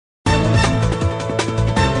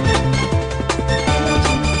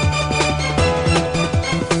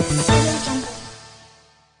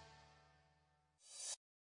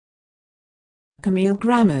Camille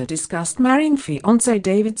Grammer discussed marrying fiance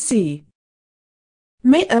David C.Meyer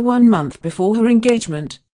 1 month before her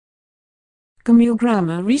engagement. Camille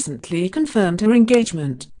Grammer recently confirmed her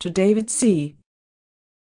engagement to David C.Meyer,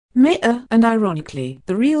 and ironically,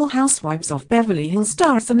 the Real Housewives of Beverly Hills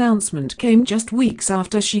star's announcement came just weeks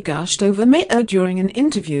after she gushed over Meyer during an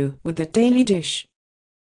interview with the Daily Dish.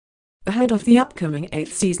 Ahead of the upcoming 8th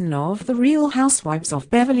season of The Real Housewives of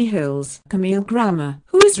Beverly Hills, Camille Grammer,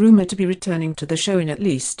 who is rumored to be returning to the show in at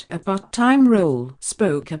least a part-time role,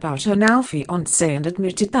 spoke about her now fiancé and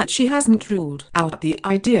admitted that she hasn't ruled out the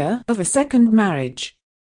idea of a second marriage.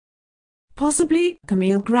 Possibly,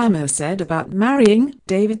 Camille Grammer said about marrying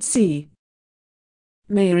David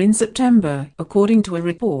C.Meyer in September, according to a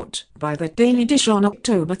report by the Daily Dish on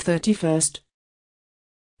October 31st.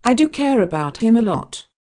 "I do care about him a lot.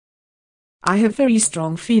 I have very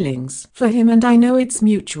strong feelings for him and I know it's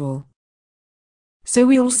mutual. So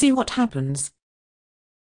we'll see what happens."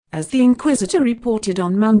 As the Inquisitor reported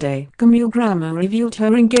on Monday, Camille Grammer revealed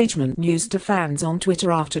her engagement news to fans on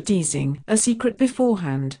Twitter after teasing a secret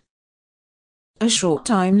beforehand. A short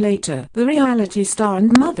time later, the reality star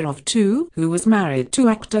and mother of two, who was married to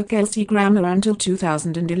actor C.B. Grammer until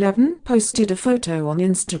 2011, posted a photo on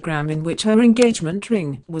Instagram in which her engagement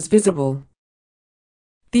ring was visible.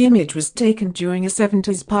 The image was taken during a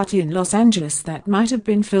 70s party in Los Angeles that might have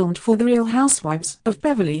been filmed for The Real Housewives of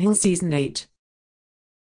Beverly Hills Season 8.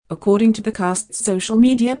 According to the cast's social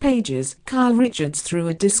media pages, Kyle Richards threw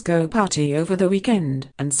a disco party over the weekend,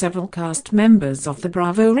 and several cast members of the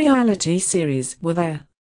Bravo reality series were there.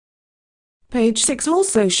 Page 6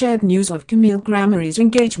 also shared news of Camille Grammer's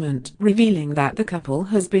engagement, revealing that the couple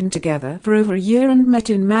has been together for over a year and met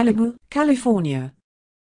in Malibu, California.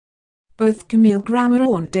 Both Camille Grammer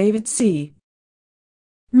and David C.Meyer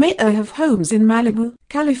have homes in Malibu,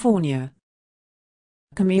 California.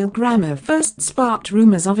 Camille Grammer first sparked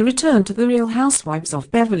rumors of a return to The Real Housewives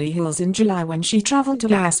of Beverly Hills in July when she traveled to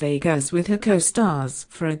Las Vegas with her co-stars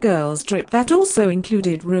for a girls' trip that also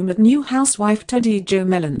included rumored new housewife Teddy Jo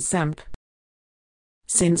Mellencamp.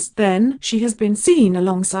 Since then, she has been seen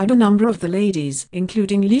alongside a number of the ladies,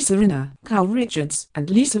 including Lisa Rinna, Kyle Richards, and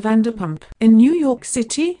Lisa Vanderpump, in New York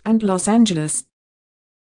City and Los Angeles.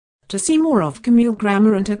 To see more of Camille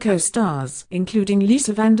Grammer and her co-stars, including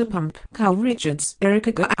Lisa Vanderpump, Kyle Richards,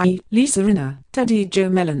 Erica Guy, Lisa Rinna, Teddy Jo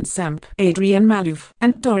Mellencamp, Adrienne Maloof,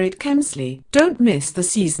 and Dorit Kemsley, don't miss the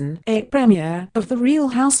Season 8 premiere of The Real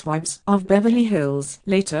Housewives of Beverly Hills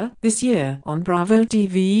later this year on Bravo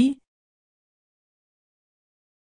TV.